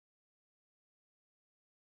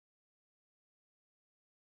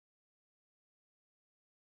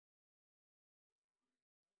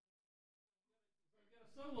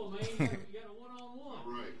solo, man. You got a one-on-one.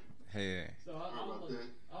 All right. Hey. So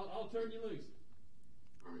I'll turn you loose.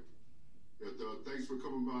 All right. Thanks for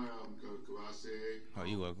coming by, Kavosiey. Oh,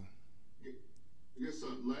 you're welcome. I guess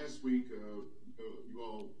last week you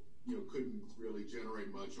all couldn't really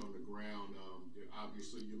generate much on the ground.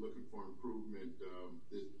 Obviously, you're looking for improvement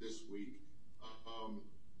this week.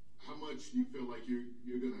 How much do you feel like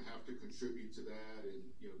you're going to have to contribute to that, and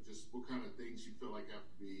just what kind of things you feel like have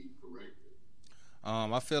to be corrected?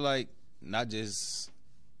 I feel like not just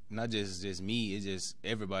me, it's just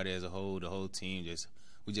everybody as a whole, the whole team.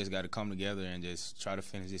 We just got to come together and just try to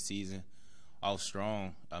finish this season off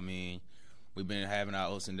strong. I mean, we've been having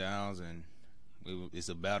our ups and downs, and it's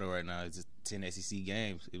a battle right now. It's just 10 SEC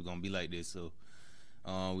games. It's gonna be like this, so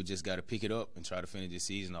we just got to pick it up and try to finish this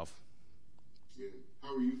season off. Yeah.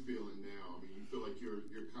 How are you feeling now? I mean, you feel like you're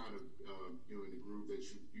kind of in the groove that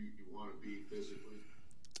you want to be physically.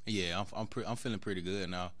 Yeah, I'm feeling pretty good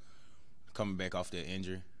now. Coming back off that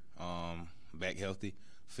injury, back healthy,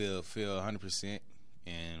 feel 100%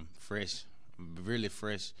 and fresh, really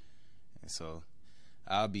fresh, and so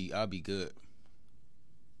I'll be good.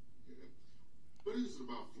 Yeah. What is it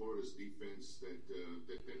about Florida's defense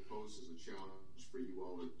that poses a challenge for you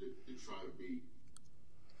all to try to beat?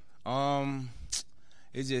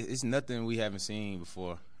 It's nothing we haven't seen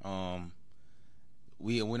before.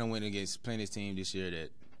 We went against plenty of teams this year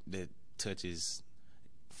that touches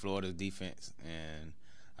Florida's defense, and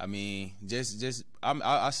I mean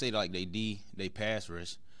I say like they pass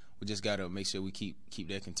rush. We just gotta make sure we keep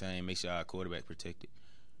that contained, make sure our quarterback protected.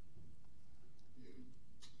 Yeah.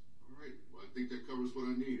 All right. Well, I think that covers what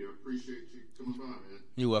I need. I appreciate you coming by, man.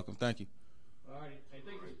 You're welcome. Thank you. All right. Hey,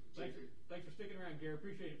 thanks for sticking around, Gary.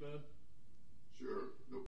 Appreciate it, bud.